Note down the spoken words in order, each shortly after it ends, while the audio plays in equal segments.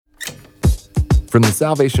From the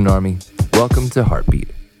Salvation Army, welcome to Heartbeat.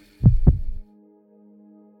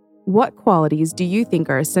 What qualities do you think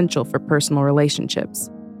are essential for personal relationships?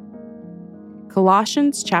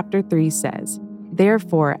 Colossians chapter 3 says,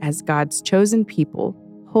 "Therefore, as God's chosen people,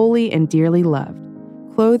 holy and dearly loved,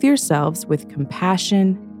 clothe yourselves with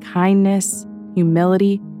compassion, kindness,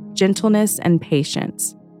 humility, gentleness, and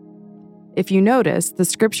patience." If you notice, the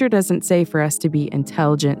scripture doesn't say for us to be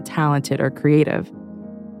intelligent, talented, or creative.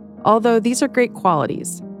 Although these are great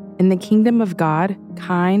qualities, in the kingdom of God,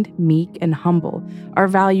 kind, meek, and humble are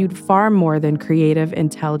valued far more than creative,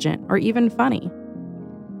 intelligent, or even funny.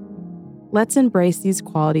 Let's embrace these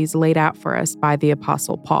qualities laid out for us by the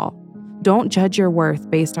Apostle Paul. Don't judge your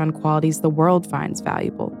worth based on qualities the world finds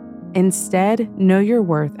valuable. Instead, know your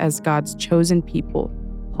worth as God's chosen people,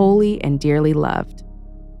 holy and dearly loved.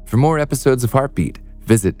 For more episodes of Heartbeat,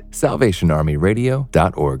 visit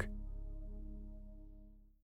salvationarmyradio.org.